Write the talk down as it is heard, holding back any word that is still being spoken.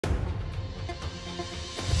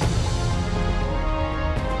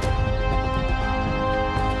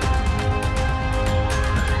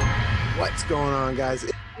going on, guys?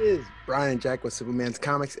 It is Brian and Jack with Superman's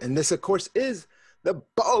Comics, and this, of course, is the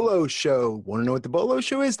Bolo Show. Want to know what the Bolo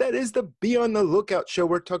Show is? That is the Be on the Lookout show.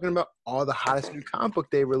 We're talking about all the hottest new comic book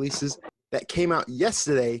day releases that came out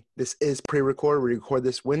yesterday. This is pre-recorded. We record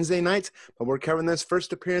this Wednesday nights, but we're covering those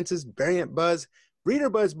first appearances, variant buzz, reader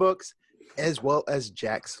buzz books, as well as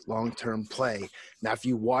Jack's long-term play. Now, if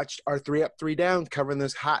you watched our 3 Up, 3 Down covering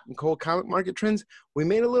those hot and cold comic market trends, we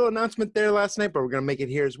made a little announcement there last night, but we're going to make it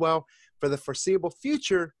here as well. For the foreseeable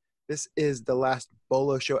future, this is the last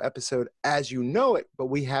Bolo Show episode as you know it, but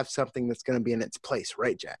we have something that's going to be in its place,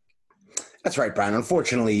 right, Jack? That's right, Brian.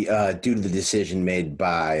 Unfortunately, due to the decision made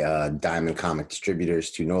by Diamond Comic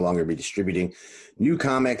Distributors to no longer be distributing new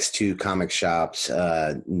comics to comic shops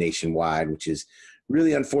nationwide, which is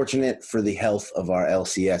really unfortunate for the health of our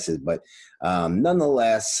LCSs. But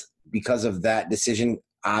nonetheless, because of that decision,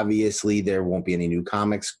 obviously there won't be any new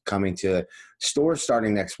comics coming to stores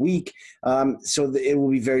starting next week. So it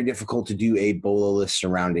will be very difficult to do a Bolo list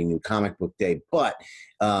surrounding New Comic Book Day. But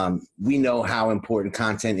we know how important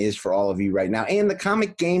content is for all of you right now. And the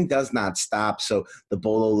comic game does not stop. So the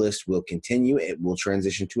Bolo list will continue. It will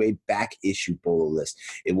transition to a back issue Bolo list.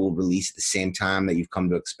 It will release at the same time that you've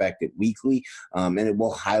come to expect it weekly. And it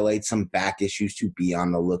will highlight some back issues to be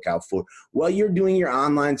on the lookout for while you're doing your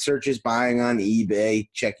online searches, buying on eBay,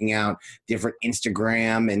 checking out different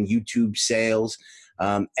Instagram and YouTube sales.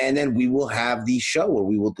 And then we will have the show where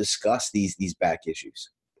we will discuss these back issues.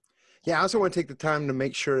 Yeah, I also want to take the time to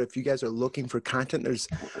make sure if you guys are looking for content, there's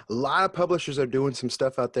a lot of publishers are doing some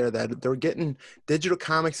stuff out there that they're getting digital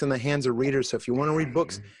comics in the hands of readers. So if you want to read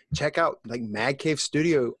books, check out like Mad Cave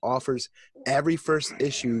Studio offers every first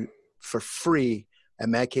issue for free at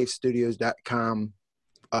madcavestudios.com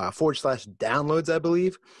 /downloads, I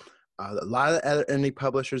believe. A lot of other indie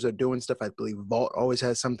publishers are doing stuff. I believe Vault always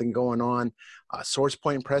has something going on. Source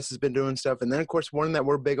Point Press has been doing stuff. And then, of course, one that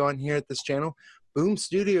we're big on here at this channel, Boom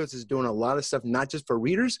Studios is doing a lot of stuff, not just for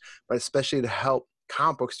readers, but especially to help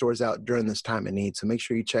comic book stores out during this time of need. So make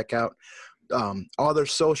sure you check out all their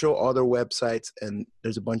social, all their websites, and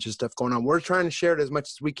there's a bunch of stuff going on. We're trying to share it as much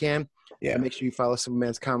as we can. Yeah. And make sure you follow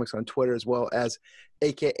Superman's Comics on Twitter as well as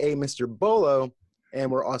AKA Mr. Bolo.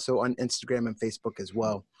 And we're also on Instagram and Facebook as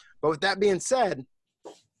well. But with that being said,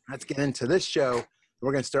 let's get into this show.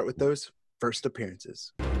 We're going to start with those first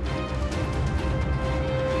appearances.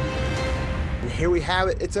 And here we have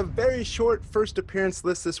it. It's a very short first appearance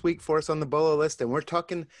list this week for us on the Bolo list. And we're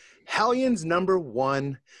talking Hellions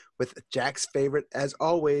 #1 with Jack's favorite. As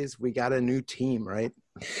always, we got a new team, right?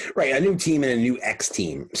 Right, a new team and a new X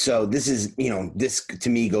team. So this is, this to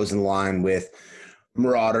me goes in line with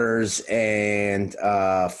Marauders and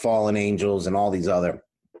Fallen Angels and all these other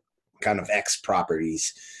kind of X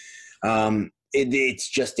properties. It's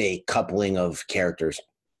just a coupling of characters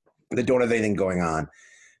that don't have anything going on.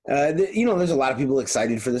 There's a lot of people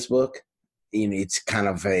excited for this book. It's kind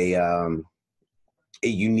of a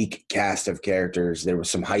unique cast of characters. There was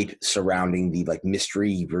some hype surrounding the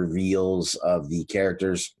mystery reveals of the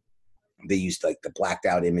characters. They used the blacked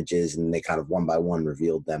out images and they kind of one by one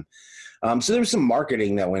revealed them. So there was some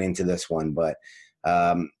marketing that went into this one, but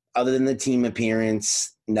other than the team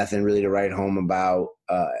appearance, nothing really to write home about.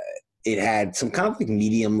 It had some kind of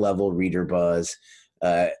medium level reader buzz.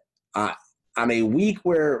 On a week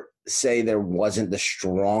where, say, there wasn't the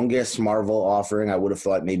strongest Marvel offering, I would have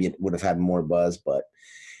thought maybe it would have had more buzz. But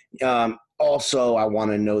also, I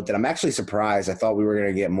want to note that I'm actually surprised. I thought we were going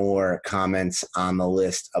to get more comments on the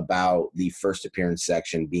list about the first appearance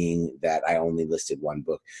section, being that I only listed one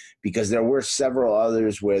book, because there were several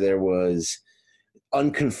others where there was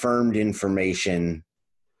unconfirmed information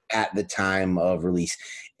at the time of release.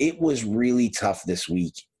 It was really tough this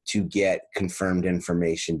week to get confirmed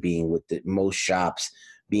information, being with most shops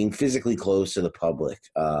being physically closed to the public.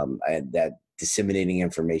 And that disseminating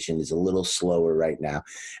information is a little slower right now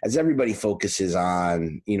as everybody focuses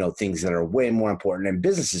on, things that are way more important, and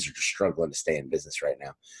businesses are just struggling to stay in business right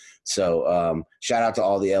now. So shout out to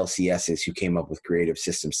all the LCSs who came up with creative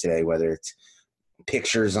systems today, whether it's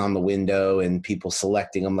pictures on the window and people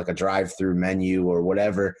selecting them like a drive-through menu or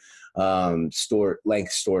whatever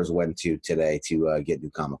stores went to today to get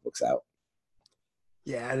new comic books out.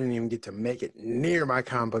 Yeah, I didn't even get to make it near my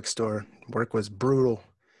comic book store. Work was brutal.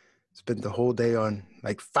 Spent the whole day on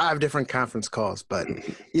 5 different conference calls. But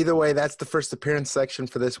either way, that's the first appearance section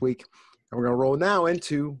for this week. And we're going to roll now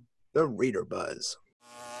into the Reader Buzz.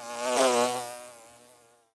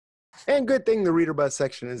 And good thing the Reader Buzz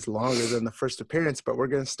section is longer than the first appearance, but we're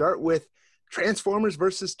going to start with Transformers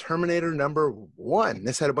versus Terminator #1.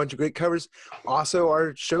 This had a bunch of great covers. Also,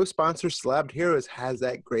 our show sponsor, Slabbed Heroes, has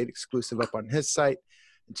that great exclusive up on his site.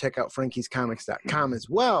 check out frankiescomics.com as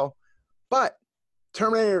well. But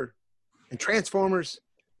Terminator and Transformers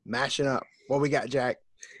mashing up. What we got, Jack?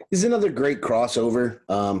 This is another great crossover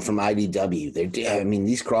from IDW.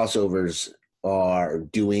 These crossovers are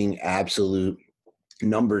doing absolute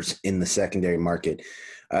numbers in the secondary market.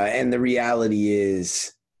 And the reality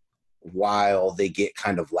is, while they get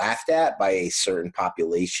kind of laughed at by a certain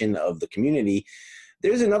population of the community,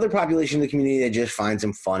 there's another population of the community that just finds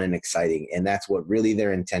them fun and exciting. And that's what really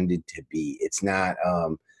they're intended to be. It's not,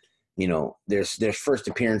 there's first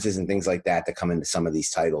appearances and things like that come into some of these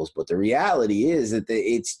titles. But the reality is that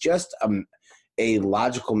it's just a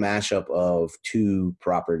logical mashup of two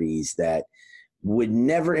properties that would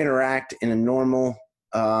never interact in a normal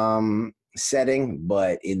setting,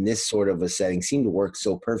 but in this sort of a setting seem to work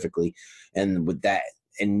so perfectly. And with that,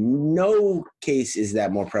 in no case is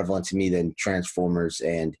that more prevalent to me than Transformers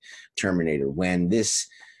and Terminator. When this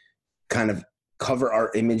kind of cover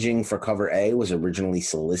art imaging for cover A was originally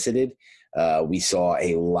solicited, we saw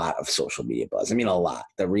a lot of social media buzz. I mean, a lot.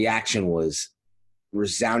 The reaction was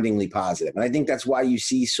resoundingly positive. And I think that's why you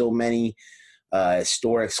see so many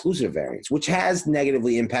store exclusive variants, which has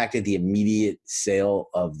negatively impacted the immediate sale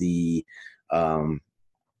of the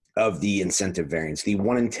incentive variants. The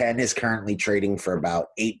 1 in 10 is currently trading for about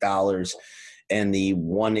 $8, and the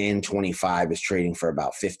 1 in 25 is trading for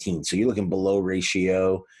about $15. So you're looking below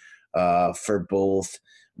ratio for both.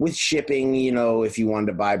 With shipping, if you wanted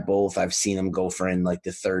to buy both, I've seen them go for in like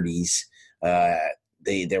the 30s.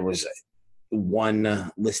 There was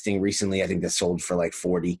one listing recently, I think, that sold for like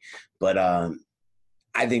 40. But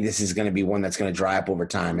I think this is going to be one that's going to dry up over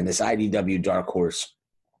time. And this IDW Dark Horse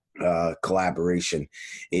collaboration,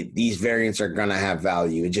 these variants are going to have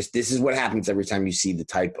value. This is what happens every time you see the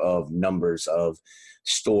type of numbers of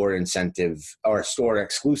store incentive or store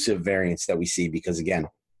exclusive variants that we see, because again,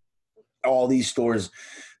 all these stores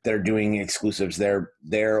that are doing exclusives,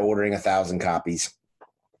 they're ordering 1,000 copies,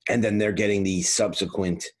 and then they're getting the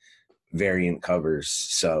subsequent variant covers.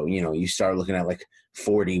 So, you start looking at like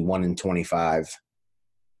 40, 1 in 25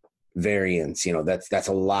 variants. That's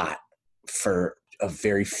a lot for a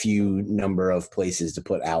very few number of places to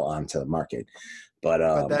put out onto the market.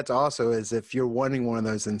 But that's also is if you're wanting one of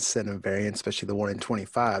those incentive variants, especially the 1 in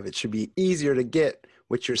 25, it should be easier to get.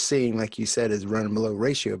 What you're seeing, like you said, is running below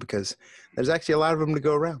ratio because there's actually a lot of them to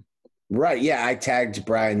go around. Right. Yeah. I tagged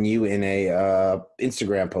Brian Yu in a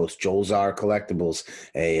Instagram post, Joelzar Collectibles,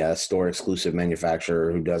 a store exclusive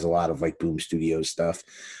manufacturer who does a lot of like Boom Studios stuff.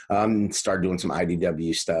 Started doing some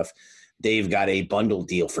IDW stuff. They've got a bundle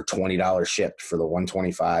deal for $20 shipped for the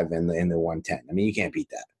 125 and the 110. I mean, you can't beat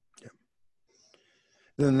that.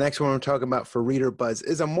 Then the next one we're talking about for Reader Buzz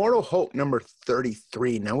is Immortal Hulk number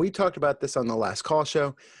 33. Now, we talked about this on the last call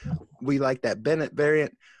show. We like that Bennett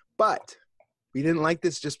variant, but we didn't like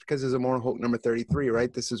this just because it's Immortal Hulk number 33,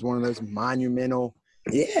 right? This is one of those monumental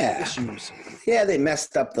issues. Yeah, they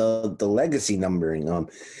messed up the legacy numbering.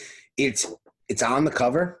 It's on the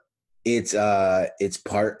cover. It's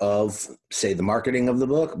part of, say, the marketing of the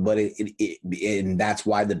book, but and that's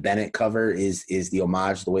why the Bennett cover is the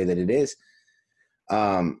homage the way that it is.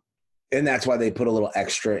 And that's why they put a little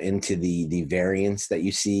extra into the variants that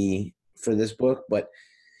you see for this book. But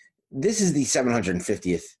this is the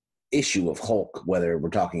 750th issue of Hulk, whether we're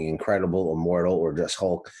talking Incredible, Immortal, or just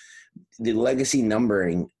Hulk. The legacy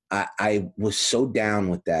numbering, I was so down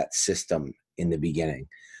with that system in the beginning,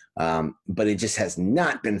 but it just has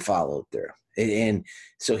not been followed through. And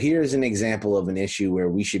so here's an example of an issue where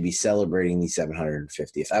we should be celebrating the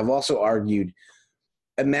 750th. I've also argued,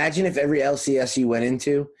 imagine if every LCS you went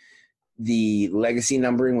into, the legacy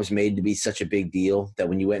numbering was made to be such a big deal that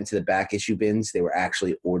when you went into the back issue bins, they were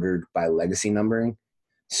actually ordered by legacy numbering.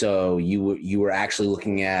 So you were actually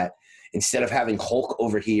looking at, instead of having Hulk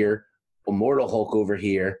over here, Immortal Hulk over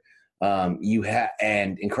here, you had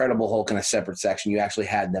and Incredible Hulk in a separate section, you actually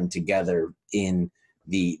had them together in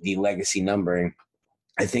the legacy numbering.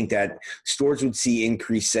 I think that stores would see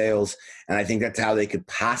increased sales, and I think that's how they could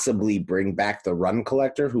possibly bring back the run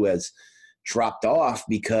collector who has dropped off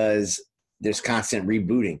because there's constant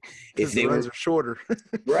rebooting. If the runs are shorter.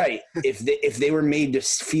 Right. If they were made to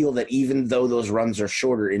feel that even though those runs are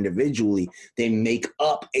shorter individually, they make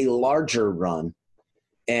up a larger run,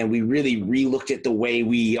 and we really re-looked at the way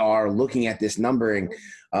we are looking at this numbering,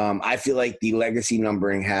 I feel like the legacy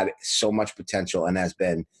numbering had so much potential and has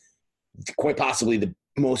been quite possibly the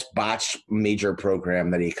most botched major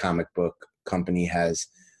program that a comic book company has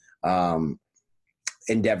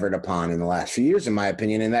endeavored upon in the last few years, in my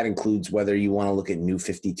opinion. And that includes whether you want to look at New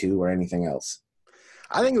 52 or anything else.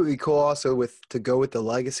 I think it would be cool also to go with the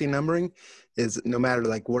legacy numbering is no matter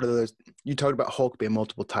like what are those, you talked about Hulk being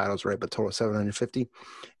multiple titles, right? But total 750.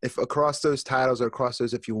 If across those titles or across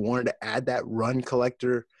those, if you wanted to add that run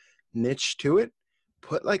collector niche to it,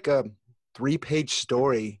 put like a 3-page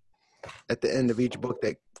story at the end of each book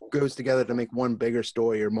that goes together to make one bigger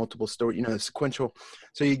story or multiple story, sequential.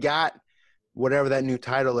 So you got whatever that new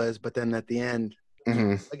title is, but then at the end,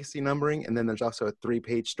 legacy numbering, and then there's also a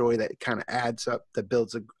 3-page story that kind of adds up, that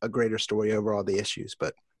builds a greater story over all the issues.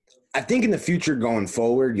 But I think in the future going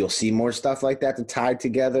forward, you'll see more stuff like that to tie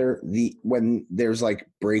together when there's like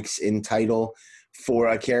breaks in title for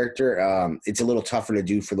a character. It's a little tougher to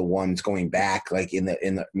do for the ones going back like in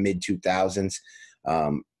the mid 2000s.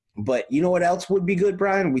 But you know what else would be good,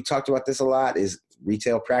 Brian? We talked about this a lot, is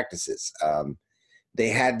retail practices. They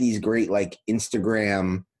had these great like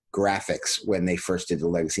Instagram graphics when they first did the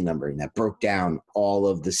legacy numbering that broke down all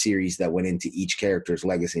of the series that went into each character's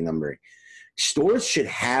legacy numbering. Stores should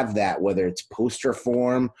have that, whether it's poster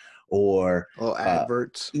form or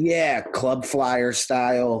adverts. Club flyer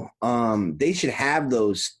style. They should have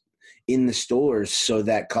those in the stores so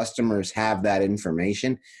that customers have that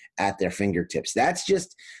information at their fingertips.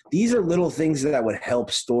 These are little things that would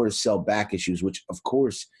help stores sell back issues, which of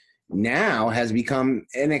course now has become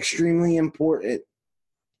an extremely important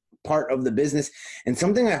part of the business, and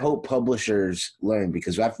something I hope publishers learn,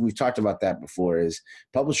 because we've talked about that before, is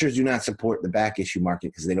publishers do not support the back issue market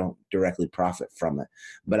because they don't directly profit from it.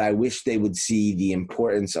 But I wish they would see the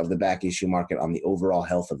importance of the back issue market on the overall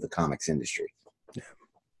health of the comics industry. Yeah.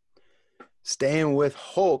 Staying with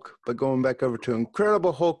Hulk, but going back over to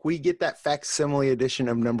Incredible Hulk, we get that facsimile edition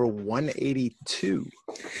of number 182.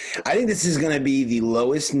 I think this is going to be the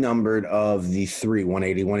lowest numbered of the three,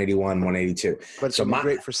 180, 181, 182. But it's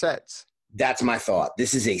great for sets. That's my thought.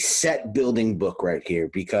 This is a set building book right here,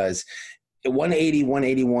 because 180,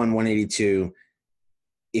 181, 182,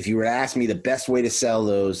 if you were to ask me the best way to sell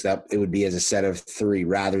those, that it would be as a set of three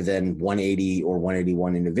rather than 180 or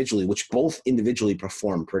 181 individually, which both individually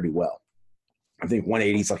perform pretty well. I think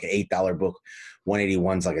 180 is like an $8 book.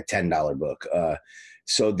 181 is like a $10 book.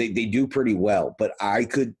 So they do pretty well. But I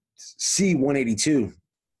could see 182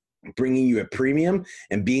 bringing you a premium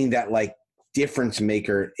and being that like difference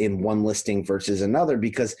maker in one listing versus another,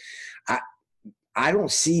 because I don't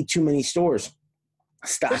see too many stores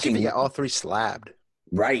stocking. You get all three slabbed.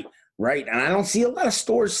 Right. And I don't see a lot of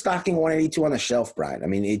stores stocking 182 on the shelf, Brian. I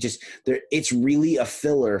mean, it's really a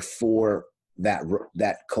filler for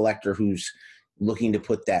that collector who's looking to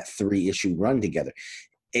put that 3-issue run together.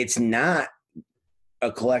 It's not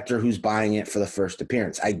a collector who's buying it for the first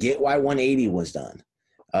appearance. I get why 180 was done.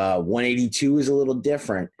 182 is a little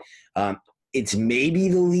different. It's maybe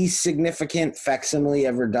the least significant facsimile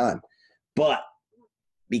ever done. But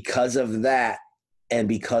because of that, and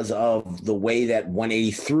because of the way that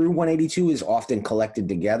 180 through 182 is often collected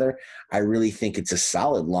together, I really think it's a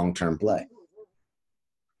solid long-term play.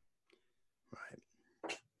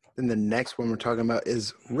 And the next one we're talking about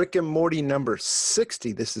is Rick and Morty number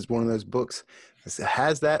 60. This is one of those books that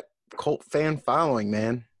has that cult fan following,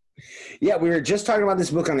 man. Yeah, we were just talking about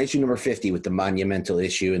this book on issue number 50 with the monumental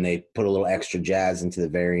issue, and they put a little extra jazz into the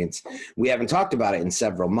variants. We haven't talked about it in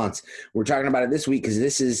several months. We're talking about it this week because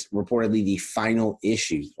this is reportedly the final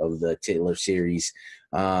issue of the Titler series.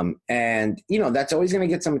 And, that's always going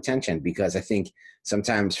to get some attention, because I think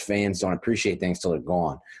sometimes fans don't appreciate things till they're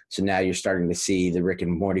gone. So now you're starting to see the Rick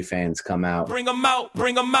and Morty fans come out. Bring them out,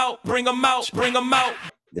 bring them out, bring them out, bring them out.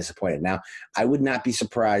 Disappointed. Now, I would not be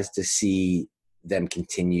surprised to see them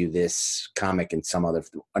continue this comic in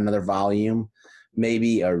another volume,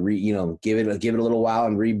 maybe, or give it a little while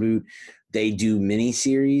and reboot. They do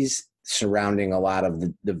miniseries surrounding a lot of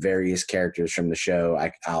the various characters from the show.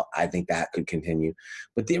 I think that could continue.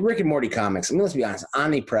 But the Rick and Morty comics, I mean, let's be honest,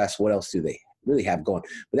 Omnipress, what else do they really have going?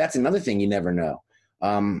 But that's another thing you never know.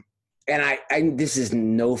 And I this is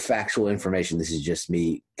no factual information. This is just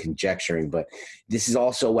me conjecturing, but this is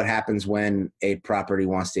also what happens when a property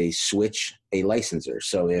wants to switch a licensor.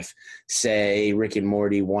 So if, say, Rick and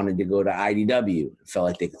Morty wanted to go to IDW, felt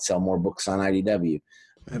like they could sell more books on IDW.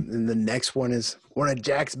 And the next one is one of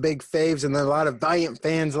Jack's big faves, and a lot of Valiant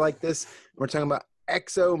fans like this. We're talking about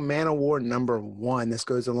Exo Man-O-War number 1. This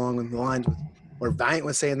goes along with the lines with where Valiant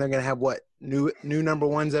was saying they're going to have new number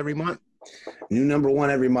 1s every month. New number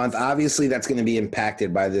 1 every month. Obviously, that's going to be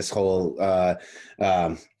impacted by this whole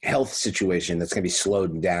health situation. That's going to be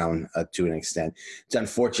slowed down to an extent. It's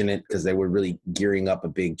unfortunate because they were really gearing up a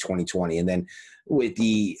big 2020. And then with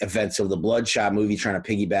the events of the Bloodshot movie, trying to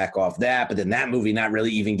piggyback off that, but then that movie not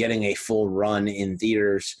really even getting a full run in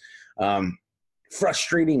theaters.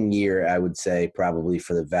 frustrating year, I would say, probably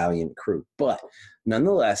for the Valiant crew. But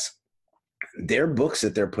nonetheless, their books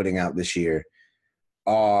that they're putting out this year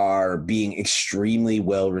are being extremely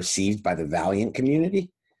well received by the Valiant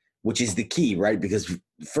community, which is the key, right? Because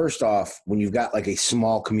first off, when you've got like a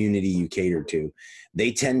small community you cater to,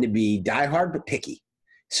 they tend to be diehard but picky.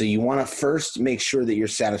 So you want to first make sure that you're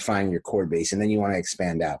satisfying your core base, and then you want to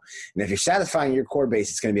expand out. And if you're satisfying your core base,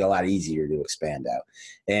 it's going to be a lot easier to expand out.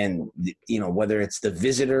 And, you know, whether it's The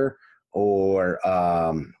Visitor or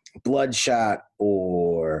Bloodshot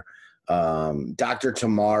or Dr.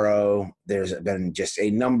 Tomorrow, there's been just a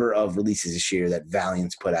number of releases this year that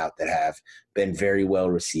Valiant's put out that have been very well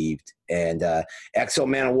received. And Exo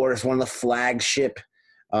Man of War is one of the flagship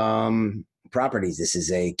properties. This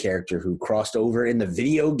is a character who crossed over in the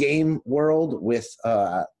video game world with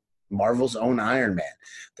Marvel's own Iron Man.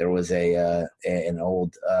 There was an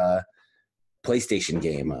old PlayStation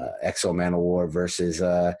game, Exo Man of War versus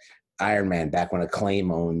Iron Man, back when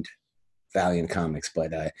Acclaim owned Valiant Comics.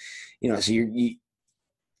 But you know, so you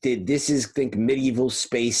did this is think medieval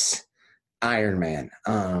space Iron Man.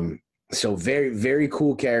 So very, very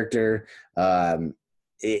cool character.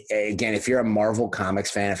 Again, if you're a Marvel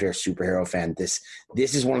Comics fan, if you're a superhero fan, this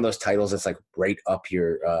is one of those titles that's like right up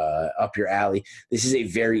your alley. This is a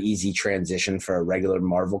very easy transition for a regular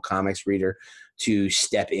Marvel Comics reader to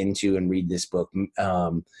step into and read this book.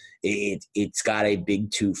 It's got a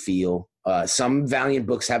big two feel. Some Valiant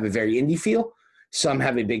books have a very indie feel. Some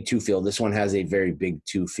have a big two feel. This one has a very big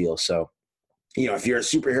two feel. So, you know, if you're a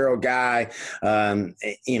superhero guy,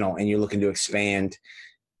 you know, and you're looking to expand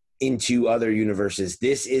into other universes,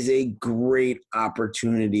 this is a great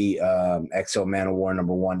opportunity. Exo Man of War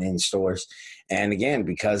 #1 in stores. And again,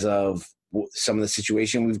 because of some of the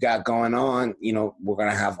situation we've got going on, you know, we're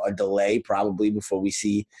going to have a delay probably before we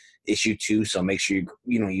see issue 2. So make sure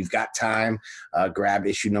you've got time, grab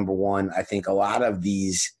issue #1. I think a lot of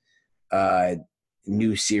these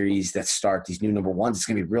new series that start, these new #1s, it's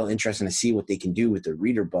going to be real interesting to see what they can do with the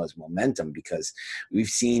reader buzz momentum, because we've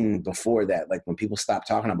seen before that, like, when people stop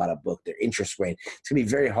talking about a book, their interest rate, it's going to be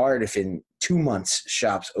very hard if in 2 months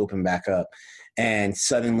shops open back up and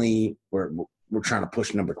suddenly we're trying to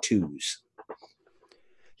push #2s.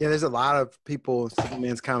 Yeah, there's a lot of people,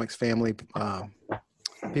 Superman's Comics family,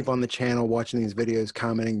 people on the channel watching these videos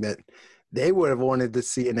commenting that they would have wanted to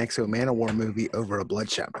see an Exo Man of War movie over a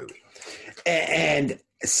Bloodshot movie. And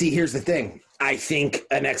see, here's the thing. I think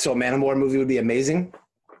an Exo Man of War movie would be amazing.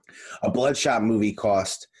 A Bloodshot movie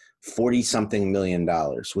cost $40-something million,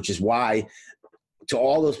 which is why, to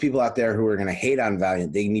all those people out there who are going to hate on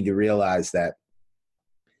Valiant, they need to realize that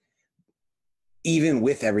even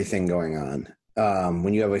with everything going on,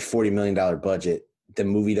 when you have a $40 million budget, the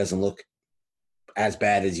movie doesn't look as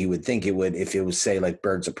bad as you would think it would if it was, say, like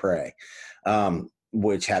Birds of Prey,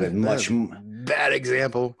 which had a much bad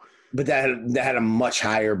example. But that had a much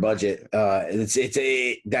higher budget. It's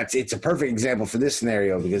a perfect example for this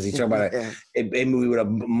scenario, because you talk about a movie with a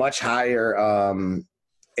much higher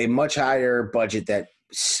budget that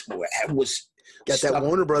was got that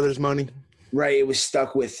Warner Brothers money. Right, it was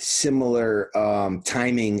stuck with similar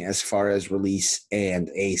timing as far as release and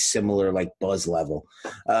a similar like buzz level.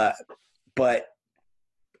 But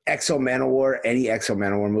Exo Man of War, any Exo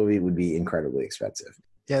Man of War movie would be incredibly expensive.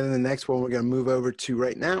 Yeah, then the next one we're going to move over to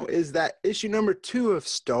right now is that issue #2 of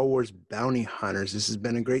Star Wars Bounty Hunters. This has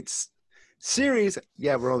been a great series.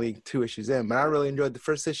 Yeah, we're only 2 issues in, but I really enjoyed the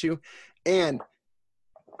first issue. And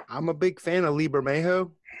I'm a big fan of Lee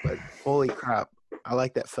Bermejo, but holy crap, I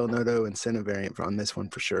like that Phil Noto incentive variant on this one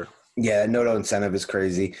for sure. Yeah, Noto incentive is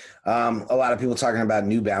crazy. A lot of people talking about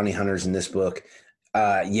new bounty hunters in this book.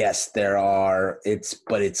 Yes, there are. It's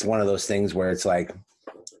one of those things where it's like,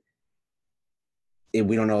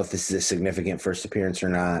 we don't know if this is a significant first appearance or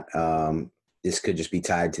not. This could just be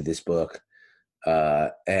tied to this book.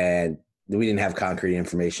 And we didn't have concrete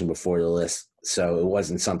information before the list, so it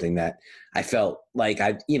wasn't something that I felt like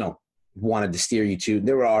I wanted to steer you to.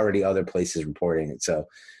 There were already other places reporting it, so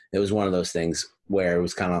it was one of those things where it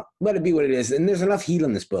was kind of let it be what it is. And there's enough heat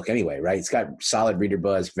on this book anyway, right? It's got solid reader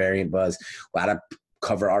buzz, variant buzz, a lot of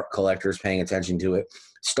cover art collectors paying attention to it.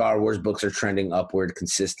 Star Wars books are trending upward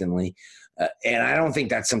consistently. And I don't think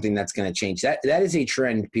that's something that's going to change. That is a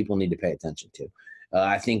trend people need to pay attention to.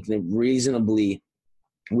 I think that reasonably,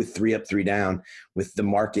 with 3 up, 3 down, with the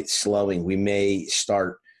market slowing, we may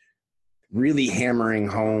start really hammering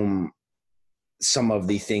home some of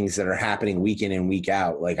the things that are happening week in and week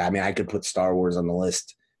out. Like, I mean, I could put Star Wars on the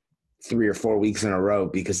list 3 or 4 weeks in a row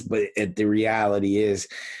but the reality is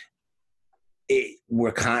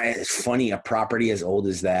we're kind of, it's funny, a property as old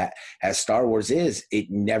as that, as Star Wars is, it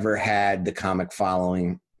never had the comic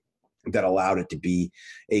following that allowed it to be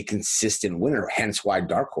a consistent winner. Hence why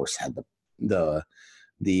Dark Horse had the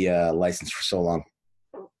license for so long.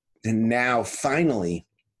 And now finally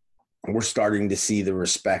we're starting to see the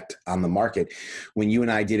respect on the market. When you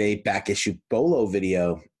and I did a back issue Bolo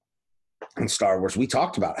video on Star Wars, we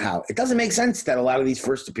talked about how it doesn't make sense that a lot of these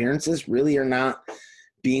first appearances really are not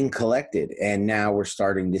being collected. And now we're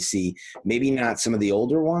starting to see maybe not some of the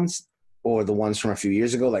older ones or the ones from a few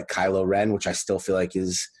years ago, like Kylo Ren, which I still feel like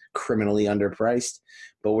is criminally underpriced,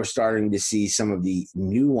 but we're starting to see some of the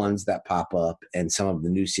new ones that pop up and some of the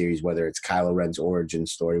new series, whether it's Kylo Ren's origin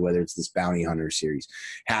story, whether it's this Bounty Hunter series,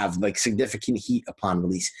 have like significant heat upon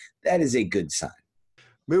release. That is a good sign.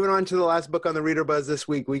 Moving on to the last book on the Reader Buzz this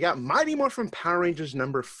week, we got Mighty Morphin Power Rangers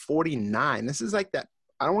number 49. This is like that,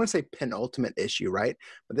 I don't want to say penultimate issue, right?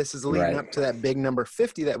 But this is leading up to that big number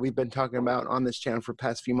 50 that we've been talking about on this channel for the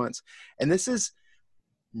past few months. And this is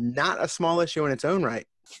not a small issue in its own right.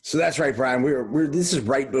 So that's right, Brian. This is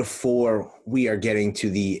right before we are getting to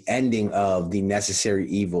the ending of the Necessary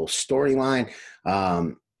Evil storyline.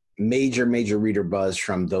 Major reader buzz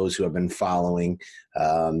from those who have been following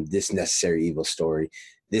this Necessary Evil story.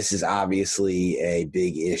 This is obviously a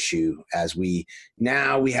big issue as we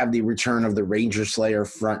have the return of the Ranger Slayer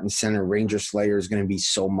front and center. Ranger Slayer is going to be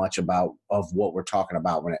so much of what we're talking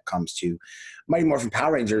about when it comes to Mighty Morphin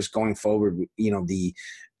Power Rangers going forward. You know, the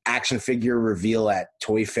action figure reveal at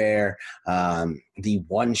Toy Fair, the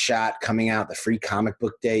one shot coming out, the Free Comic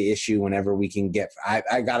Book Day issue whenever we can get.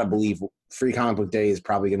 I gotta believe Free Comic Book Day is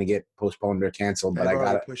probably going to get postponed or canceled, but I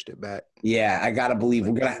gotta pushed it back. Yeah, I gotta believe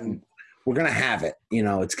we're gonna have it. You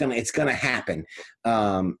know, it's gonna happen.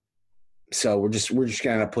 So we're just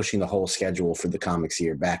kind of pushing the whole schedule for the comics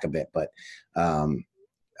year back a bit, but and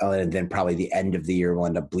then probably the end of the year will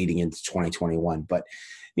end up bleeding into 2021. But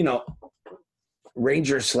you know,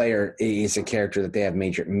 Ranger Slayer is a character that they have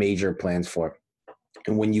major plans for,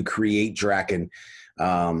 and when you create Draken,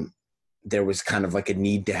 there was kind of like a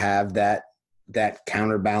need to have that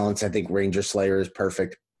counterbalance. I think Ranger Slayer is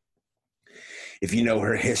perfect. If you know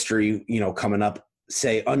her history, you know, coming up,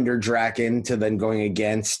 say, under Draken to then going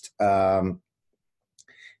against and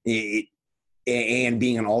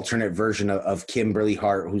being an alternate version of Kimberly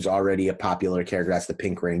Hart, who's already a popular character. That's the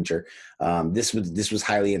Pink Ranger. This was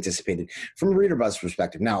highly anticipated from a Reader Buzz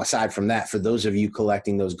perspective. Now, aside from that, for those of you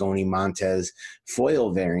collecting those Goni Montez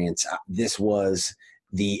foil variants, this was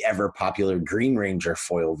the ever popular Green Ranger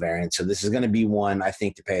foil variant. So this is going to be one I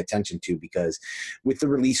think to pay attention to, because with the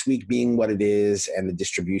release week being what it is and the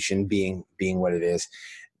distribution being what it is,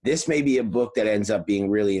 this may be a book that ends up being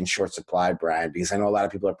really in short supply, Brian, because I know a lot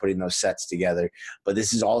of people are putting those sets together, but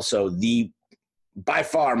this is also the by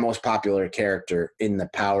far most popular character in the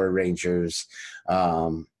Power Rangers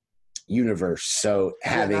universe. So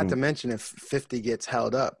not to mention if 50 gets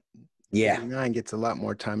held up, 49 gets a lot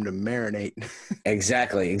more time to marinate.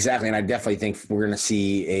 Exactly. And I definitely think we're going to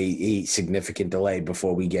see a significant delay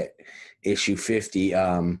before we get issue 50.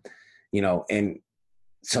 You know, and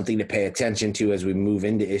something to pay attention to as we move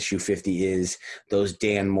into issue 50 is those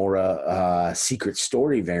Dan Mora secret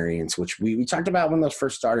story variants, which we talked about when those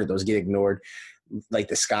first started. Those get ignored, like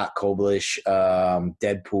the Scott Koblish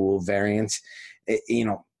Deadpool variants. You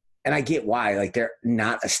know, and I get why. Like, they're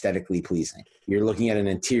not aesthetically pleasing. You're looking at an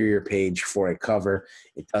interior page for a cover.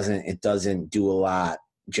 It doesn't do a lot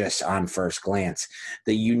just on first glance.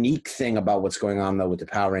 The unique thing about what's going on, though, with the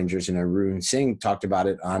Power Rangers, and Arun Singh talked about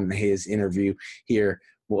it on his interview here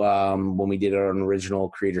when we did an original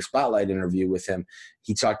Creator Spotlight interview with him.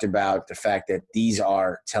 He talked about the fact that these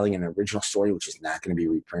are telling an original story, which is not going to be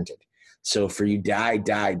reprinted. So for you die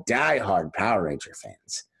hard Power Ranger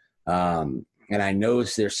fans, and I know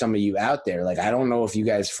there's some of you out there, like, I don't know if you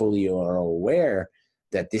guys fully are aware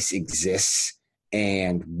that this exists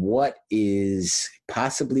and what is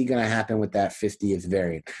possibly going to happen with that 50th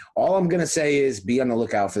variant. All I'm going to say is be on the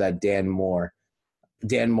lookout for that Dan Mora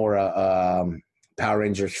Power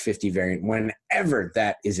Rangers 50 variant whenever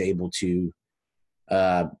that is able to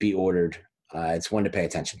be ordered. It's one to pay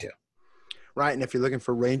attention to. Right, and if you're looking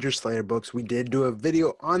for Ranger Slayer books, we did do a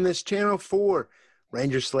video on this channel for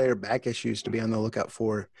Ranger Slayer back issues to be on the lookout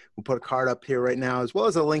for. We'll put a card up here right now, as well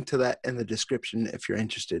as a link to that in the description if you're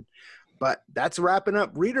interested. But that's wrapping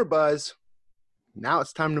up Reader Buzz. Now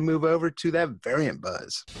it's time to move over to that Variant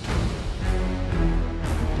Buzz.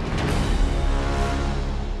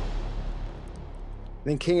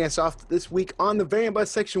 Then kicking us off this week on the Variant Buzz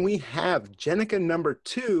section, we have Jenica number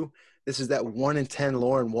 2. This is that 1 in 10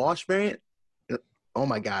 Lauren Walsh variant. Oh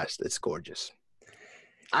my gosh, that's gorgeous.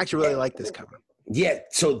 I actually really like this cover. Yeah,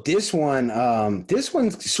 so this one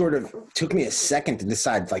sort of took me a second to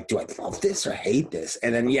decide, like, do I love this or hate this?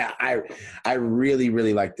 And then, yeah, I really,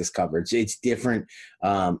 really like this cover. It's different.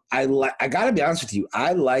 I gotta be honest with you,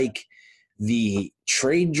 I like the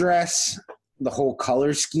trade dress, the whole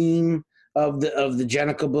color scheme of the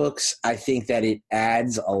Jenica books. I think that it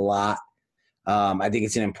adds a lot. I think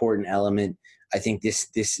it's an important element. I think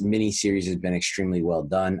this mini series has been extremely well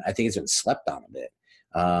done. I think it's been slept on a bit.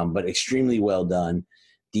 But extremely well done.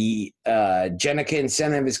 The Jenica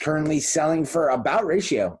incentive is currently selling for about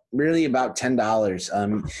ratio, really about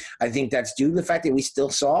 $10. I think that's due to the fact that we still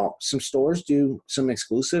saw some stores do some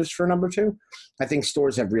exclusives for number 2. I think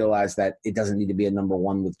stores have realized that it doesn't need to be a number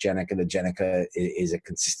 1 with Jenica. The Jenica is a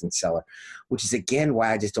consistent seller, which is, again,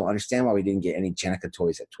 why I just don't understand why we didn't get any Jenica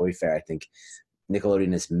toys at Toy Fair. I think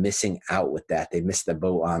Nickelodeon is missing out with that. They missed the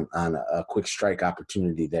boat on a quick strike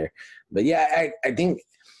opportunity there. But yeah, I think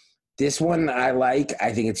this one I like.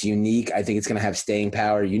 I think it's unique. I think it's going to have staying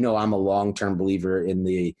power. You know, I'm a long-term believer in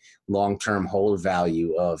the long-term hold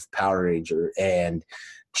value of Power Ranger and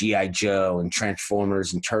G.I. Joe and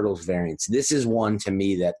Transformers and Turtles variants. This is one to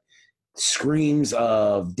me that screams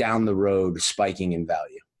of down the road spiking in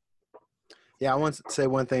value. Yeah, I want to say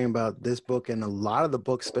one thing about this book and a lot of the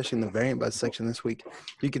books, especially in the variant buzz section this week.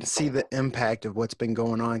 You can see the impact of what's been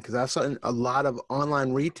going on, because I saw a lot of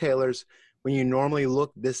online retailers, when you normally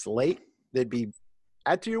look this late, they'd be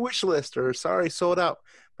add to your wish list or sorry, sold out.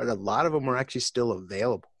 But a lot of them are actually still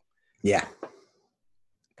available. Yeah.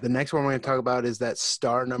 The next one we're going to talk about is that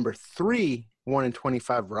Star number 3, 1 in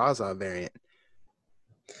 25 Raza variant.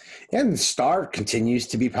 And Star continues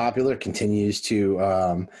to be popular, continues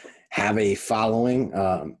to have a following.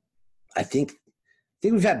 I think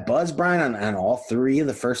we've had buzz, Brian, on all 3 of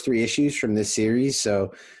the first 3 issues from this series.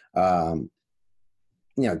 So,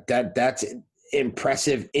 you know, that's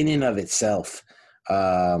impressive in and of itself.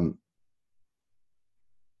 Raza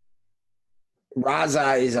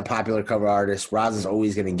is a popular cover artist. Raza's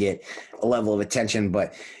always going to get a level of attention,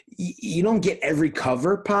 but you don't get every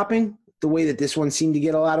cover popping the way that this one seemed to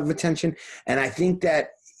get a lot of attention. And I think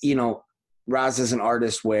that, you know, Raza's an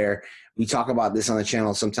artist where we talk about this on the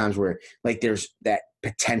channel sometimes, where like there's that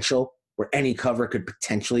potential where any cover could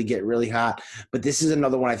potentially get really hot. But this is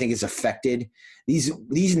another one I think is affected. These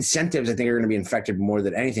incentives I think are going to be infected more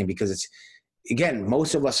than anything, because it's, again,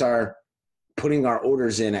 most of us are putting our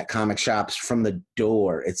orders in at comic shops from the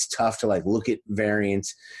door. It's tough to like look at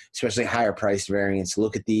variants, especially higher priced variants,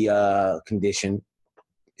 look at the condition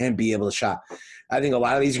and be able to shop. I think a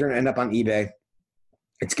lot of these are going to end up on eBay.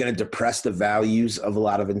 It's going to depress the values of a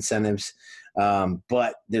lot of incentives,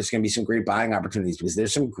 but there's going to be some great buying opportunities because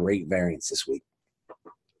there's some great variants this week.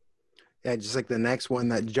 Yeah, just like the next one,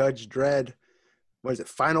 that Judge Dredd. What is it?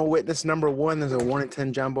 Final Witness number 1. There's a 1 in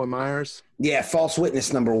 10 John Boy Myers. Yeah, False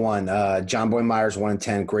Witness number 1. John Boy Myers 1 in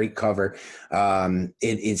 10. Great cover. It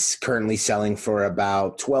is currently selling for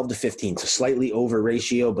about 12 to 15, so slightly over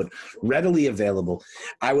ratio, but readily available.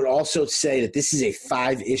 I would also say that this is a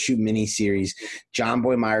 5-issue miniseries. John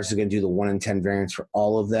Boy Myers is going to do the 1 in 10 variants for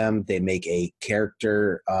all of them. They make a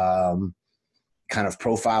character kind of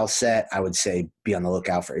profile set. I would say be on the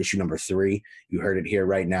lookout for issue number 3. You heard it here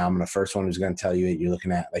right now. I'm the first one who's going to tell you it. You're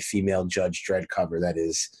looking at a female Judge Dredd cover that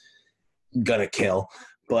is gonna kill.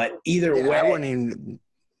 But either way, I wouldn't even,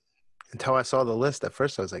 until I saw the list at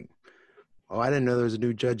first, I was like, oh, I didn't know there was a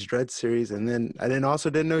new Judge Dredd series. And then I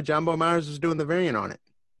didn't know John Boy Myers was doing the variant on it.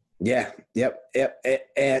 Yeah. Yep.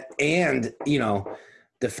 And you know,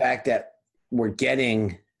 the fact that we're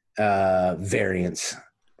getting variants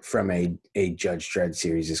from a Judge Dredd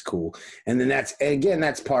series is cool. And then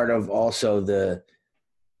that's part of also the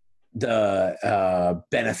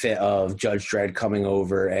benefit of Judge Dredd coming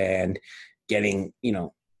over and getting, you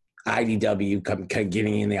know, IDW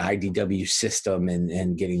getting in the IDW system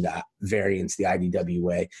and getting the variants the IDW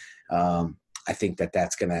way. I think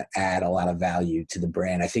that's going to add a lot of value to the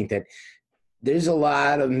brand. I think that there's a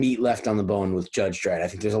lot of meat left on the bone with Judge Dredd. I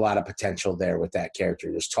think there's a lot of potential there with that character.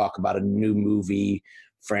 There's talk about a new movie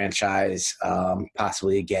franchise,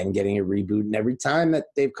 possibly again getting a reboot. And every time that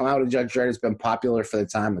they've come out with Judge Dredd, it's been popular for the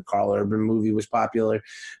time. The Carl Urban movie was popular.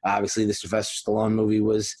 Obviously, the Sylvester Stallone movie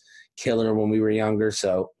was killer when we were younger.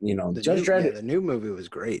 So, you know, the new movie was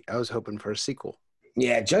great. I was hoping for a sequel.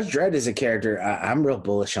 Yeah, Judge Dredd is a character I'm real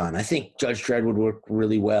bullish on. I think Judge Dredd would work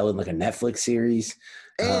really well in like a Netflix series.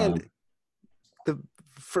 And the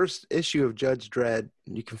first issue of Judge Dredd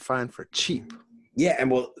you can find for cheap. Yeah,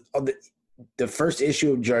 and well, the first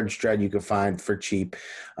issue of Judge Dredd you can find for cheap.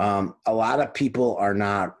 A lot of people are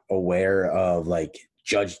not aware of like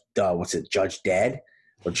Judge Dead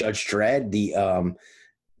or Judge Dredd.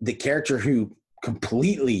 the character who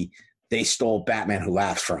completely they stole Batman Who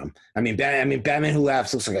Laughs from. Batman Who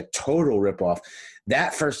Laughs looks like a total ripoff.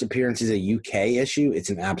 That first appearance is a UK issue. It's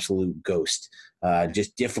an absolute ghost.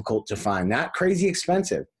 Just difficult to find. Not crazy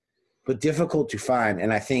expensive, but difficult to find.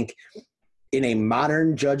 And I think in a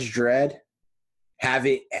modern Judge Dredd,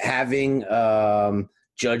 having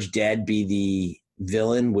Judge Dredd be the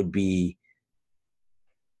villain would be,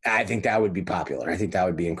 I think that would be popular. I think that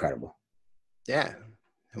would be incredible. Yeah.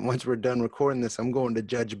 And once we're done recording this, I'm going to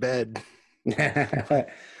Judge Bed.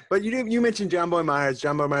 But you mentioned John Boy Myers.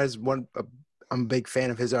 John Boy Myers, I'm a big fan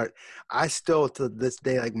of his art. I still, to this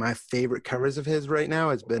day, like my favorite covers of his right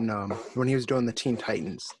now has been when he was doing the Teen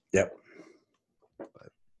Titans. Yep.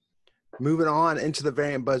 But moving on into the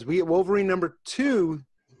variant buzz, we get Wolverine number 2,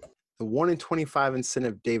 the 1 in 25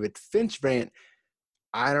 incentive David Finch variant.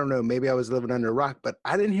 I don't know, maybe I was living under a rock, but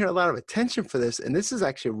I didn't hear a lot of attention for this. And this is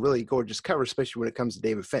actually a really gorgeous cover, especially when it comes to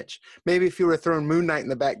David Finch. Maybe if you were throwing Moon Knight in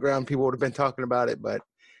the background, people would have been talking about it, but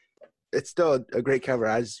it's still a great cover.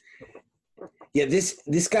 Yeah,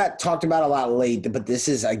 this got talked about a lot late, but this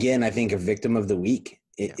is, again, I think a victim of the week.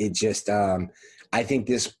 It just, I think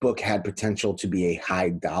this book had potential to be a high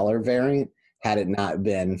dollar variant had it not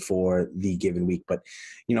been for the given week. But,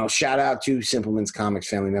 shout out to Simpleman's Comics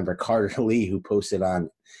family member Carter Lee, who posted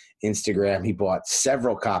on Instagram. He bought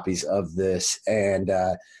several copies of this, and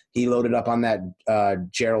he loaded up on that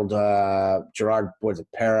Gerard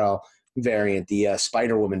Perel variant, the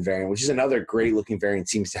Spider-Woman variant, which is another great-looking variant,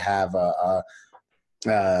 seems to have a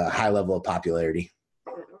high level of popularity.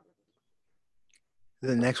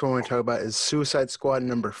 The next one we're going to talk about is Suicide Squad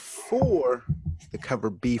number 4, the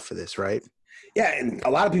cover B for this, right? Yeah, and a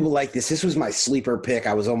lot of people like this. This was my sleeper pick.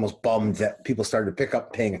 I was almost bummed that people started to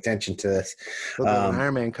paying attention to this. An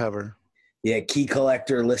Iron Man cover. Yeah, Key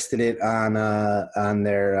Collector listed it on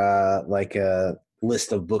their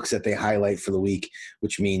list of books that they highlight for the week,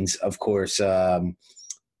 which means, of course, rumor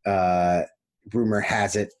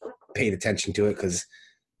has it paid attention to it because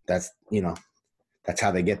that's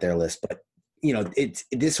how they get their list. But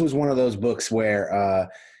this was one of those books where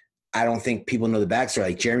I don't think people know the backstory.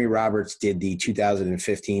 Like Jeremy Roberts did the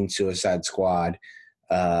 2015 Suicide Squad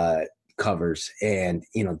covers. And,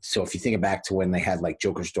 so if you think back to when they had like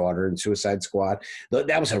Joker's Daughter and Suicide Squad,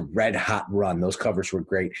 that was a red hot run. Those covers were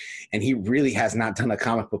great. And he really has not done a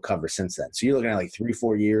comic book cover since then. So you're looking at like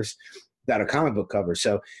 3-4 years without a comic book cover.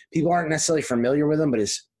 So people aren't necessarily familiar with him, but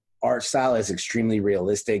his art style is extremely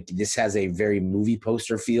realistic. This has a very movie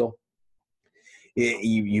poster feel.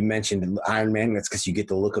 You mentioned Iron Man. That's because you get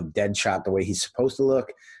the look of Deadshot the way he's supposed to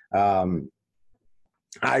look. It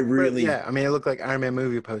looked like Iron Man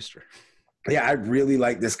movie poster. Yeah, I really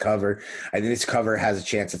like this cover. I think this cover has a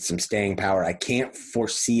chance at some staying power. I can't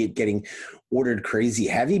foresee it getting ordered crazy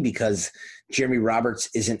heavy because Jeremy Roberts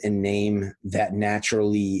isn't a name that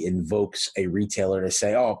naturally invokes a retailer to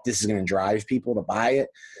say, oh, this is going to drive people to buy it.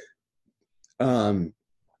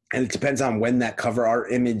 And it depends on when that cover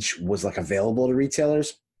art image was like available to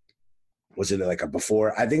retailers. Was it like a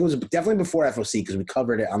before? I think it was definitely before FOC because we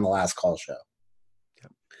covered it on the last call show.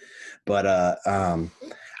 Yep. But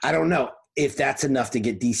I don't know if that's enough to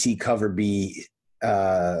get DC cover B's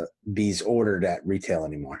ordered at retail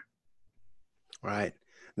anymore. Right.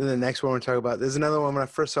 Then the next one we're talking about, there's another one when I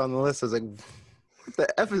first saw on the list, I was like, what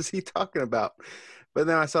the F is he talking about? But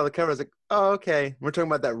then I saw the cover, I was like, oh, okay. We're talking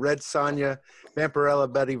about that Red Sonja,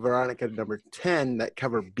 Vampirella, Betty, Veronica, number 10, that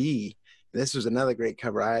cover B. This was another great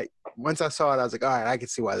cover. Once I saw it, I was like, all right, I can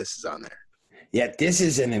see why this is on there. Yeah, this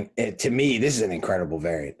is to me, this is an incredible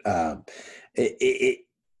variant.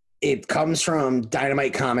 It comes from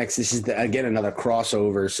Dynamite Comics. This is again another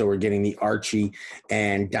crossover. So we're getting the Archie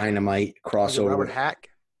and Dynamite crossover. Robert Hack.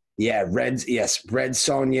 Yeah, Red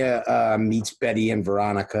Sonja meets Betty and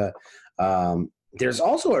Veronica. There's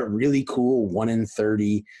also a really cool 1 in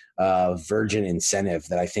 30 Virgin incentive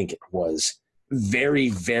that I think was very,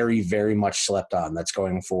 very, very much slept on. That's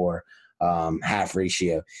going for half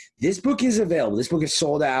ratio. This book is available. This book is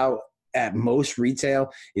sold out at most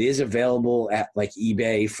retail. It is available at like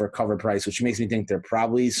eBay for cover price, which makes me think there are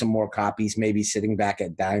probably some more copies maybe sitting back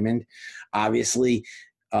at Diamond. Obviously,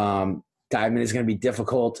 Diamond is going to be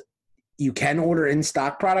difficult. You can order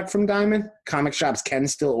in-stock product from Diamond. Comic shops can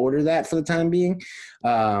still order that for the time being.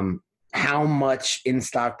 How much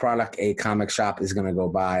in-stock product a comic shop is going to go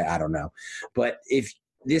buy, I don't know. But if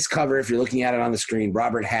this cover, if you're looking at it on the screen,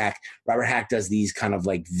 Robert Hack does these kind of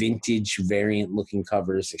like vintage variant-looking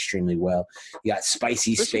covers extremely well. You got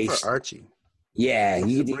Spicy Especially Space. for Archie. Yeah.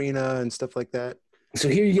 Sabrina and stuff like that. So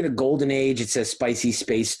here you get a golden age. It says Spicy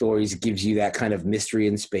Space Stories. It gives you that kind of mystery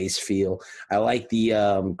and space feel. I like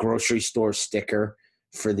the grocery store sticker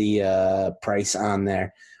for the price on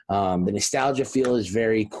there. The nostalgia feel is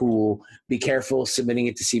very cool. Be careful submitting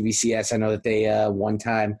it to CBCS. I know that they one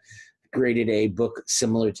time graded a book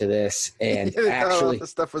similar to this, and Yeah, actually the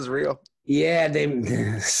stuff was real. Yeah,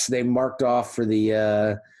 they marked off for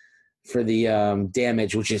the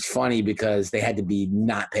damage, which is funny because they had to be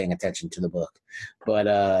not paying attention to the book.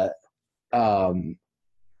 But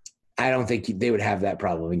I don't think they would have that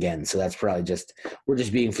problem again. So that's probably we're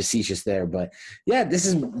just being facetious there. But yeah,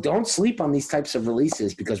 don't sleep on these types of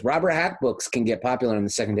releases because Robert Hack books can get popular in the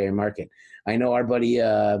secondary market. I know our buddy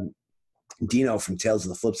Dino from Tales of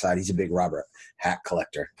the Flip Side, he's a big Robert Hack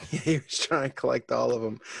collector. He was trying to collect all of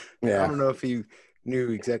them. Yeah. I don't know if he knew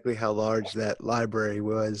exactly how large that library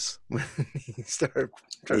was when he started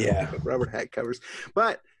trying to pick up Robert Hack covers.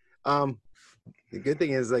 But the good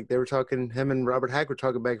thing is, like, they were talking, him and Robert Hack were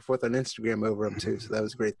talking back and forth on Instagram over them too, so that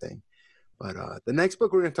was a great thing. But the next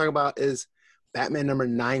book we're going to talk about is Batman number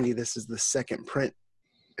 90. This is the second print,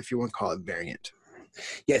 if you want to call it variant.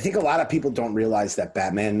 Yeah, I think a lot of people don't realize that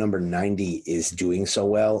Batman number 90 is doing so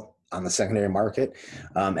well on the secondary market.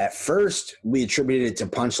 At first, we attributed it to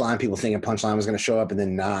Punchline, people thinking Punchline was going to show up and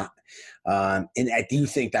then not. And I do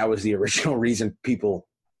think that was the original reason people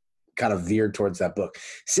kind of veered towards that book.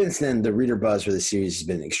 Since then, the reader buzz for the series has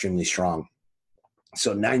been extremely strong.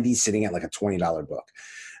 So 90 is sitting at like a $20 book.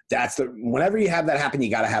 Whenever you have that happen, you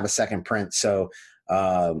got to have a second print. So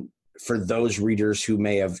for those readers who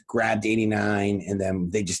may have grabbed 89 and then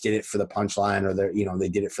they just did it for the Punchline, or they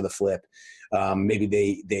did it for the flip,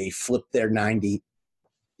 maybe they flipped their 90.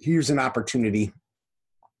 Here's an opportunity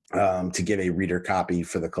to get a reader copy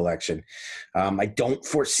for the collection. I don't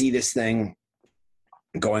foresee this thing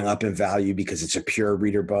going up in value because it's a pure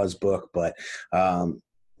reader buzz book, but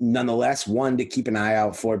nonetheless, one to keep an eye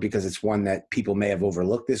out for because it's one that people may have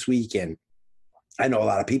overlooked this week. And I know a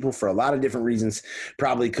lot of people, for a lot of different reasons,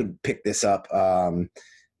 probably could pick this up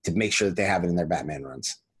to make sure that they have it in their Batman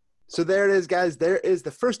runs. So there it is, guys. There is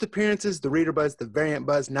the first appearances, the reader buzz, the variant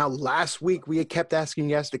buzz. Now, last week, we had kept asking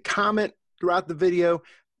you guys to comment throughout the video.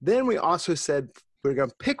 Then we also said we're going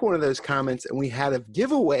to pick one of those comments, and we had a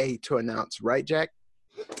giveaway to announce. Right, Jack?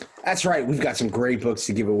 That's right. We've got some great books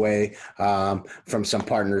to give away from some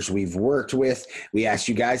partners we've worked with. We asked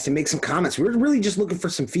you guys to make some comments. We were really just looking for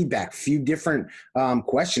some feedback. A few different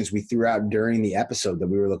questions we threw out during the episode that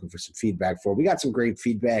we were looking for some feedback for. We got some great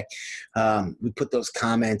feedback. We put those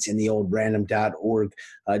comments in the old random.org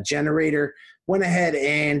generator. Went ahead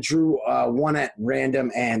and drew one at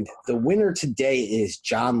random, and the winner today is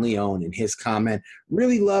John Leone. And his comment,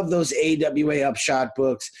 really love those AWA Upshot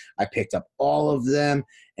books. I picked up all of them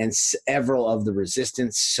and several of the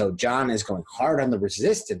Resistance. So John is going hard on the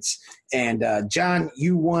Resistance. And John,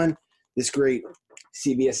 you won this great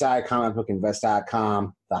CBSI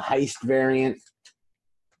comicbookinvest.com, the Heist variant,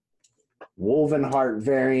 Woven Heart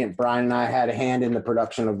variant. Brian and I had a hand in the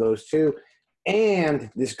production of those two.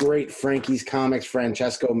 And this great Frankie's Comics,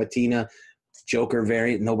 Francesco Mattina, Joker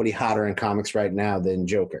variant. Nobody hotter in comics right now than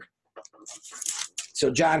Joker.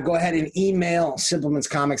 So, John, go ahead and email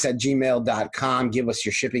simplemenscomics@gmail.com. Give us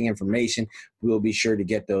your shipping information. We will be sure to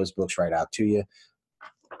get those books right out to you.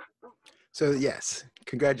 So, yes,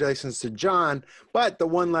 congratulations to John. But the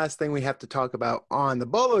one last thing we have to talk about on the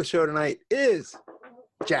Bolo show tonight is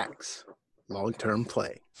Jack's long-term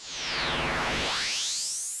play.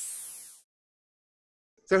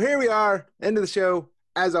 So here we are, end of the show.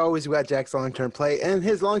 As always, we got Jack's long-term play, and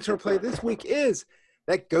his long-term play this week is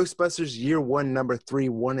that Ghostbusters Year 1, Number 3,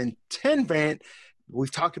 1 in 10 variant. We've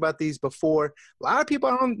talked about these before. A lot of people,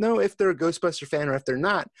 I don't know if they're a Ghostbuster fan or if they're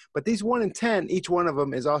not, but these 1 in 10, each one of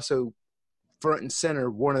them is also front and center,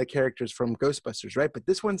 one of the characters from Ghostbusters, right? But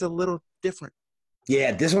this one's a little different.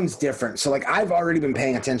 Yeah, this one's different. So, I've already been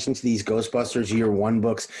paying attention to these Ghostbusters Year 1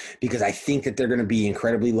 books because I think that they're going to be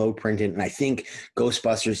incredibly low printed, and I think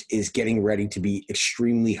Ghostbusters is getting ready to be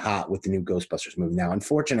extremely hot with the new Ghostbusters movie. Now,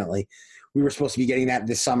 unfortunately, we were supposed to be getting that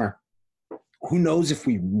this summer. Who knows if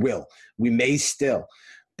we will? We may still.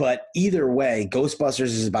 But either way, Ghostbusters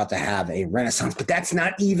is about to have a renaissance. But that's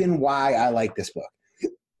not even why I like this book.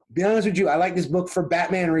 To be honest with you, I like this book for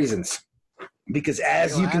Batman reasons. Because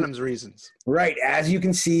as you can, Adams reasons. Right. As you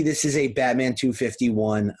can see, this is a Batman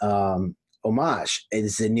 251 homage.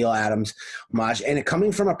 It's a Neil Adams homage. And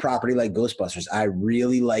coming from a property like Ghostbusters, I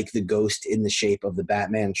really like the ghost in the shape of the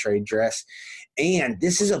Batman trade dress. And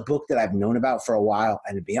this is a book that I've known about for a while.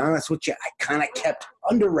 And to be honest with you, I kind of kept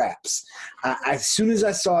under wraps. As soon as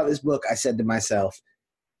I saw this book, I said to myself,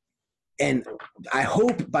 and I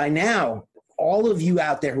hope by now, all of you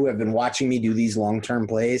out there who have been watching me do these long-term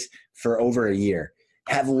plays for over a year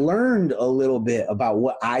have learned a little bit about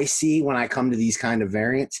what I see when I come to these kind of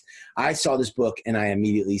variants. I saw this book and I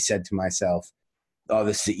immediately said to myself, oh,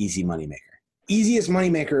 this is the easy moneymaker. Easiest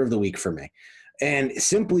moneymaker of the week for me. And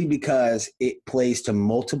simply because it plays to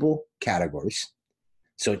multiple categories.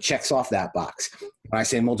 So it checks off that box. When I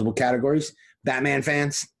say multiple categories, Batman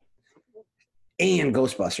fans and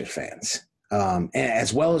Ghostbusters fans. And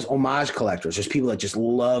as well as homage collectors. There's people that just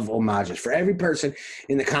love homages. For every person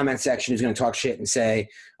in the comment section who's going to talk shit and say,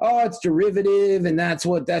 oh, it's derivative and that's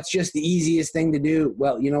just the easiest thing to do.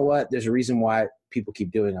 Well, you know what? There's a reason why people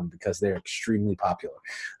keep doing them, because they're extremely popular,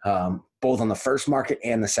 both on the first market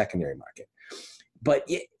and the secondary market. But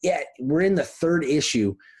yeah, we're in the third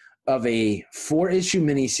issue of a 4-issue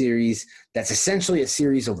miniseries that's essentially a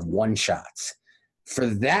series of one-shots. For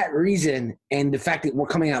that reason, and the fact that we're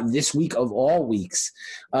coming out this week of all weeks,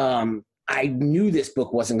 I knew this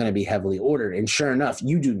book wasn't going to be heavily ordered. And sure enough,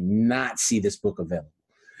 you do not see this book available.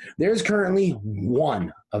 There's currently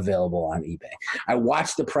one available on eBay. I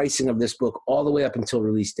watched the pricing of this book all the way up until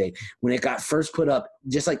release date. When it got first put up,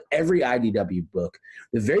 just like every IDW book,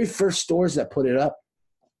 the very first stores that put it up,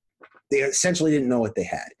 they essentially didn't know what they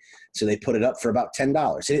had. So they put it up for about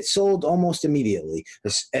 $10. And it sold almost immediately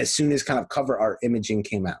as soon as kind of cover art imaging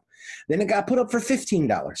came out. Then it got put up for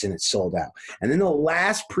 $15 and it sold out. And then the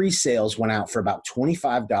last pre-sales went out for about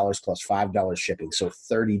 $25 plus $5 shipping, so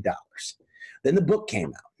 $30. Then the book came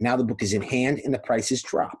out. Now the book is in hand and the prices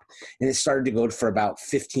drop. And it started to go for about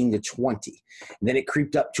 15 to 20. And then it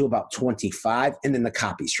creeped up to about 25, and then the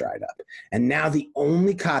copies dried up. And now the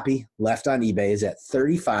only copy left on eBay is at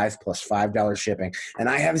 $35 plus $5 shipping. And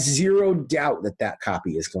I have zero doubt that that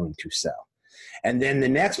copy is going to sell. And then the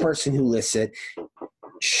next person who lists it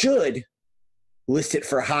should list it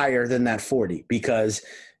for higher than that 40, because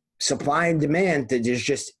supply and demand, there's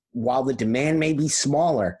just, while the demand may be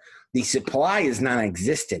smaller, the supply is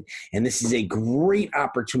non-existent, and this is a great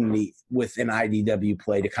opportunity with an IDW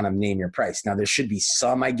play to kind of name your price. Now, there should be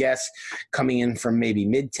some, I guess, coming in from maybe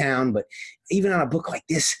Midtown, but even on a book like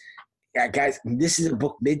this, guys, this is a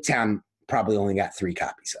book Midtown probably only got 3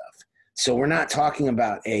 copies of. So we're not talking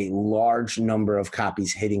about a large number of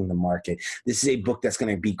copies hitting the market. This is a book that's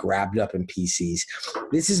going to be grabbed up in PCs.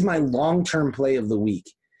 This is my long-term play of the week,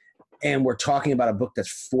 and we're talking about a book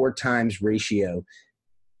that's 4 times ratio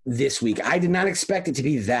this week. I did not expect it to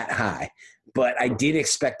be that high, but I did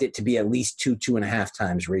expect it to be at least 2.5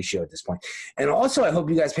 times ratio at this point. And also, I hope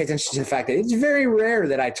you guys pay attention to the fact that it's very rare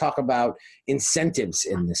that I talk about incentives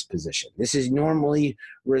in this position. This is normally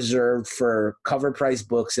reserved for cover price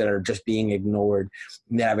books that are just being ignored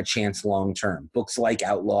and that have a chance long term. Books like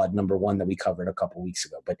Outlawed #1 that we covered a couple weeks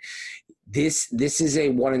ago. But this is a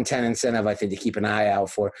 1 in 10 incentive, I think, to keep an eye out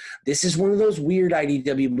for. This is one of those weird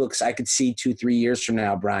IDW books I could see 2-3 years from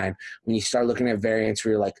now, Brian, when you start looking at variants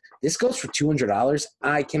where you're like, this goes for $200.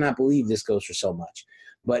 I cannot believe this goes for so much.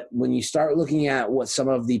 But when you start looking at what some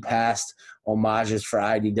of the past homages for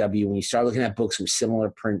IDW, when you start looking at books with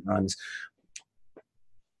similar print runs,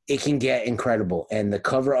 it can get incredible. And the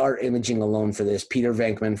cover art imaging alone for this, Peter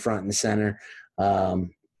Venkman front and center,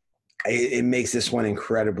 it makes this one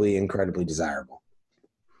incredibly, incredibly desirable.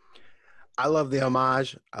 I love the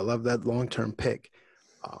homage. I love that long-term pick.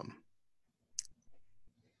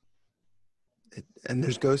 And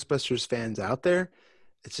there's Ghostbusters fans out there.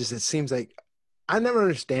 It's just, it seems like, I never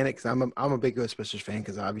understand it because I'm a big Ghostbusters fan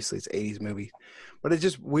because obviously it's 80s movie. But it's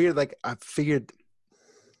just weird. Like, I figured,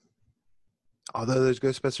 although there's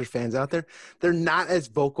Ghostbusters fans out there, they're not as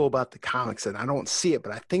vocal about the comics, and I don't see it.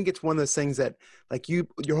 But I think it's one of those things that, like, your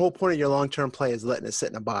whole point of your long-term play is letting it sit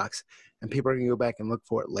in a box, and people are going to go back and look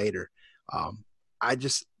for it later. I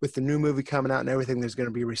just, with the new movie coming out and everything, there's going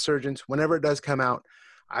to be a resurgence. Whenever it does come out,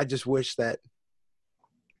 I just wish that,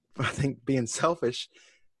 I think being selfish,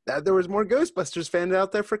 that there was more Ghostbusters fans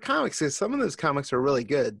out there for comics, because some of those comics are really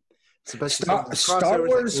good. Especially Star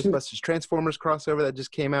Wars, like Ghostbusters Transformers crossover that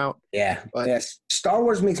just came out. Yeah, but, yes. Star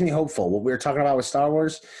Wars makes me hopeful. What we were talking about with Star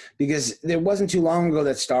Wars, because there wasn't too long ago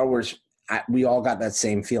that Star Wars, we all got that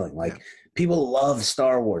same feeling. Like, people love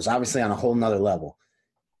Star Wars, obviously on a whole nother level,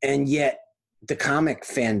 and yet the comic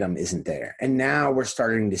fandom isn't there. And now we're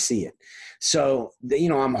starting to see it. So,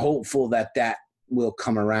 I'm hopeful that will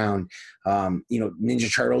come around.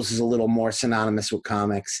 Ninja Turtles is a little more synonymous with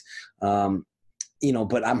comics.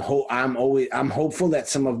 But I'm hopeful that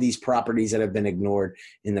some of these properties that have been ignored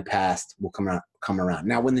in the past will come around.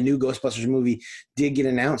 Now, when the new Ghostbusters movie did get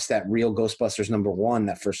announced, that real Ghostbusters #1,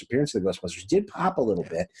 that first appearance of the Ghostbusters, did pop a little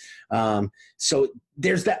bit. So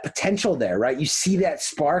there's that potential there, right? You see that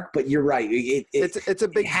spark, but you're right. It's a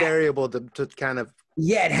big variable to kind of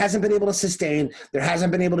Yeah, it hasn't been able to sustain. There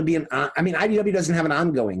hasn't been able to be IDW doesn't have an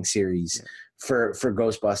ongoing series for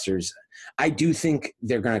Ghostbusters. I do think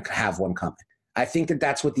they're going to have one coming. I think that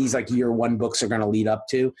that's what these like year one books are going to lead up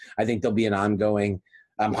to. I think there'll be an ongoing.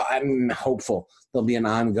 I'm hopeful there'll be an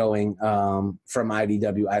ongoing from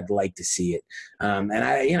IDW. I'd like to see it, and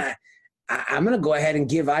I'm going to go ahead and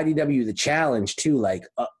give IDW the challenge too, like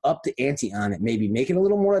up the ante on it. Maybe make it a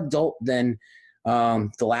little more adult than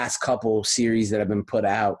the last couple series that have been put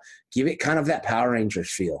out. Give it kind of that Power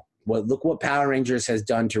Rangers feel. Well, look what Power Rangers has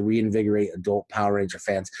done to reinvigorate adult Power Ranger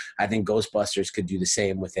fans. I think Ghostbusters could do the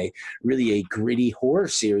same with a gritty horror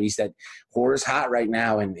series. That horror's hot right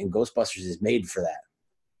now, and Ghostbusters is made for that.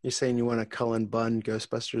 You're saying you want a Cullen Bunn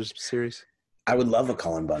Ghostbusters series? I would love a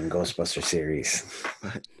Cullen Bunn Ghostbuster series.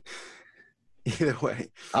 But either way,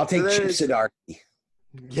 I'll take Chip Zdarsky.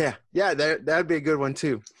 Yeah, that'd be a good one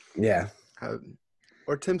too. Yeah,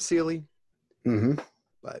 or Tim Seeley. Mm-hmm.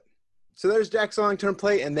 But so there's Jack's long-term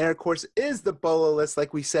play, and there, of course, is the Bolo list.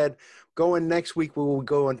 Like we said, going next week, we will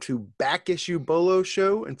go into back issue Bolo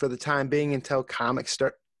show, and for the time being, until comics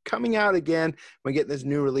start coming out again, we get those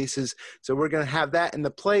new releases. So we're going to have that in the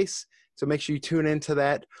place. So make sure you tune into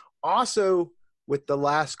that. Also, with the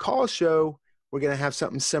last call show, we're going to have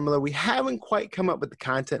something similar. We haven't quite come up with the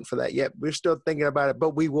content for that yet. We're still thinking about it,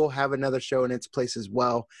 but we will have another show in its place as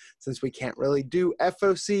well, since we can't really do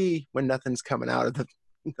FOC when nothing's coming out of the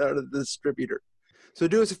distributor. So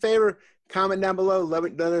do us a favor, comment down below.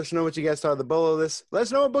 Let us know what you guys thought of the Bolo list. Let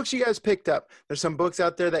us know what books you guys picked up. There's some books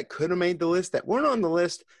out there that could have made the list that weren't on the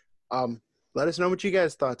list. Let us know what you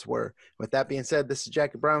guys' thoughts were. With that being said, this is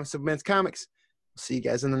Jack Brown with Superman's Comics. We'll see you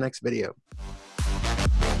guys in the next video.